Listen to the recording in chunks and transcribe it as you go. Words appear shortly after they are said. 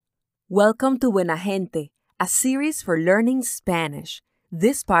Welcome to Buena Gente, a series for learning Spanish.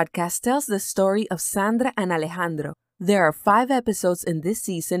 This podcast tells the story of Sandra and Alejandro. There are 5 episodes in this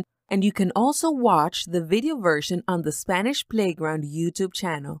season, and you can also watch the video version on the Spanish Playground YouTube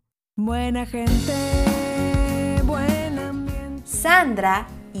channel. Buena gente, buen ambiente. Sandra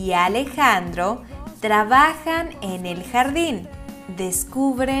y Alejandro trabajan en el jardín.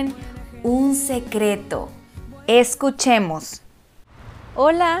 Descubren un secreto. Escuchemos.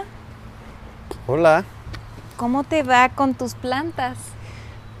 Hola. Hola, ¿Cómo te va con tus plantas?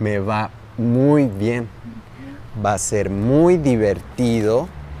 me va muy bien. Va a ser muy divertido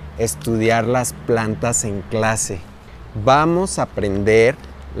estudiar las plantas en clase. Vamos a aprender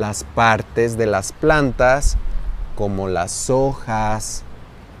las partes de las plantas como las hojas,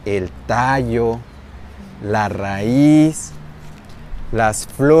 el tallo, la raíz, las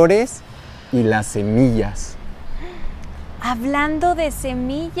flores y las semillas. Hablando de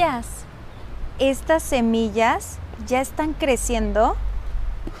semillas, ¿estas semillas ya están creciendo?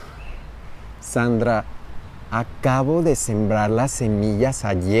 Sandra, acabo de sembrar las semillas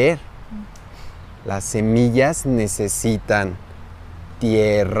ayer. Las semillas necesitan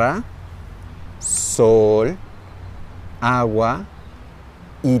tierra, sol, agua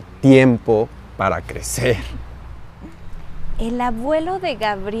y tiempo para crecer. El abuelo de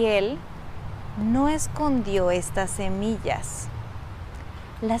Gabriel no escondió estas semillas.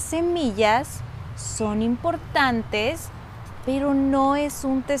 Las semillas son importantes, pero no es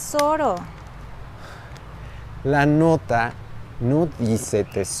un tesoro. La nota no dice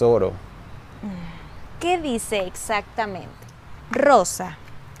tesoro. ¿Qué dice exactamente? Rosa,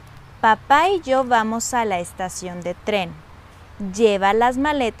 papá y yo vamos a la estación de tren. Lleva las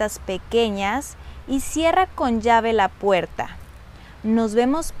maletas pequeñas y cierra con llave la puerta. Nos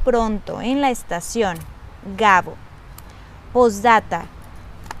vemos pronto en la estación. Gabo. Postdata.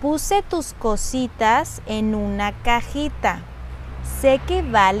 Puse tus cositas en una cajita. Sé que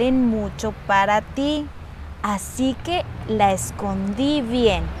valen mucho para ti, así que la escondí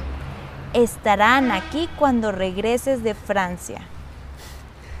bien. Estarán aquí cuando regreses de Francia.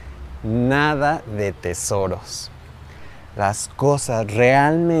 Nada de tesoros. Las cosas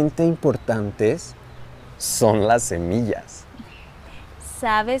realmente importantes son las semillas.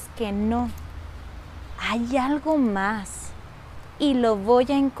 Sabes que no. Hay algo más y lo voy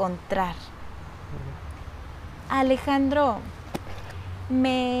a encontrar. Alejandro,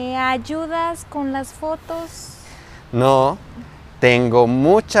 ¿me ayudas con las fotos? No, tengo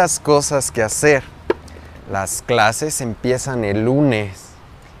muchas cosas que hacer. Las clases empiezan el lunes.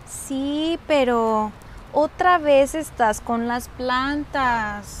 Sí, pero otra vez estás con las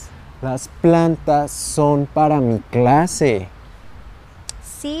plantas. Las plantas son para mi clase.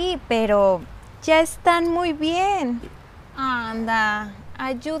 Sí, pero ya están muy bien. Anda,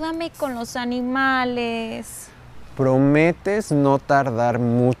 ayúdame con los animales. ¿Prometes no tardar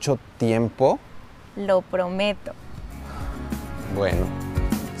mucho tiempo? Lo prometo. Bueno,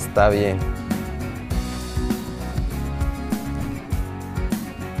 está bien.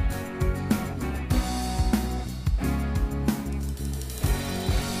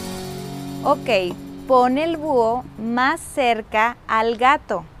 Ok, pon el búho más cerca al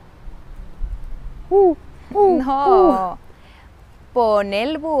gato. No, pon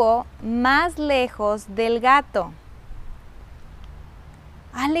el búho más lejos del gato.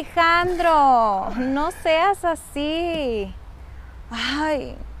 Alejandro, no seas así.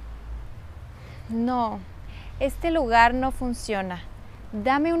 Ay, no, este lugar no funciona.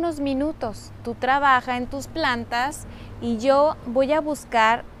 Dame unos minutos, tú trabaja en tus plantas y yo voy a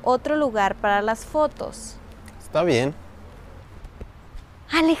buscar otro lugar para las fotos. Está bien.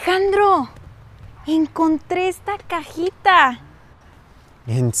 Alejandro, encontré esta cajita.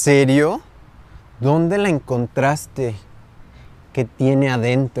 ¿En serio? ¿Dónde la encontraste? ¿Qué tiene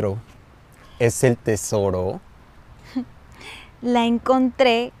adentro? ¿Es el tesoro? La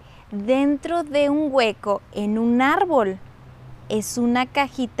encontré dentro de un hueco en un árbol. Es una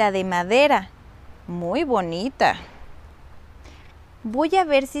cajita de madera, muy bonita. Voy a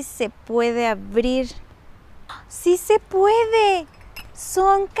ver si se puede abrir. ¡Sí se puede!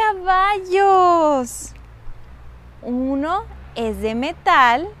 ¡Son caballos! Uno es de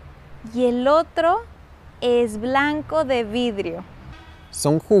metal y el otro es blanco de vidrio.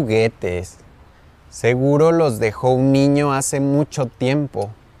 Son juguetes. Seguro los dejó un niño hace mucho tiempo.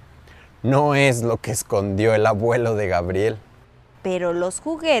 No es lo que escondió el abuelo de Gabriel. Pero los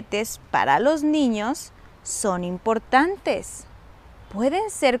juguetes para los niños son importantes. Pueden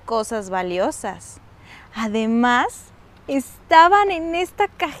ser cosas valiosas. Además, estaban en esta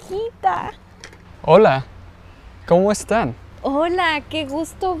cajita. Hola, ¿cómo están? Hola, qué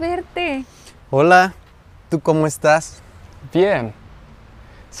gusto verte. Hola, ¿tú cómo estás? Bien.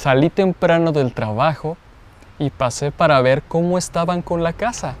 Salí temprano del trabajo y pasé para ver cómo estaban con la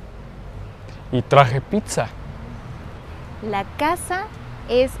casa. Y traje pizza. La casa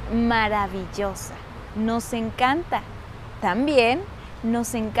es maravillosa. Nos encanta. También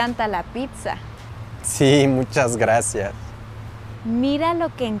nos encanta la pizza. Sí, muchas gracias. Mira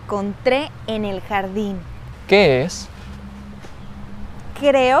lo que encontré en el jardín. ¿Qué es?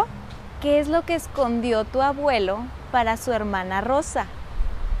 Creo que es lo que escondió tu abuelo para su hermana Rosa.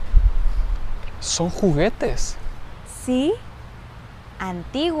 Son juguetes. ¿Sí?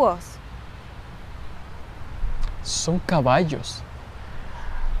 Antiguos. Son caballos.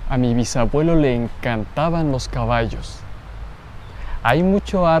 A mi bisabuelo le encantaban los caballos. Hay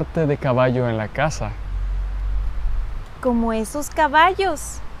mucho arte de caballo en la casa. Como esos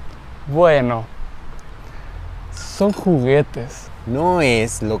caballos. Bueno, son juguetes. No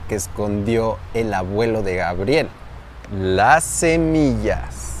es lo que escondió el abuelo de Gabriel. Las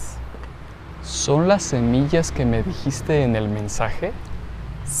semillas. ¿Son las semillas que me dijiste en el mensaje?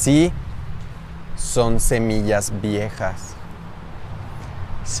 Sí, son semillas viejas.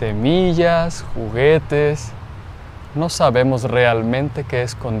 Semillas, juguetes. No sabemos realmente qué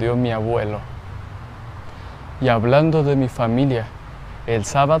escondió mi abuelo. Y hablando de mi familia, el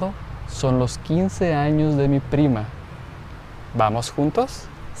sábado son los 15 años de mi prima. ¿Vamos juntos?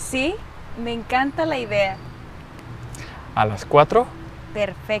 Sí, me encanta la idea. ¿A las 4?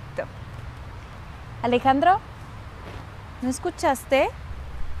 Perfecto. Alejandro, ¿no escuchaste?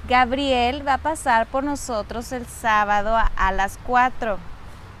 Gabriel va a pasar por nosotros el sábado a las 4.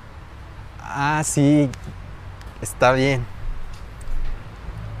 Ah, sí, está bien.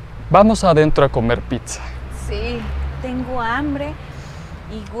 Vamos adentro a comer pizza. Sí, tengo hambre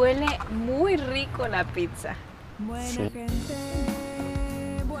y huele muy rico la pizza. Buena Sí.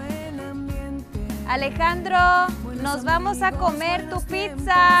 gente, buen ambiente. Alejandro, nos vamos a comer tu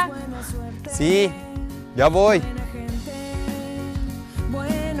pizza. Buena suerte. Sí, ya voy. Buena gente,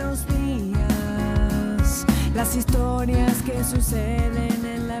 buenos días. Las historias que suceden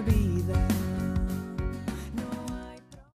en la vida.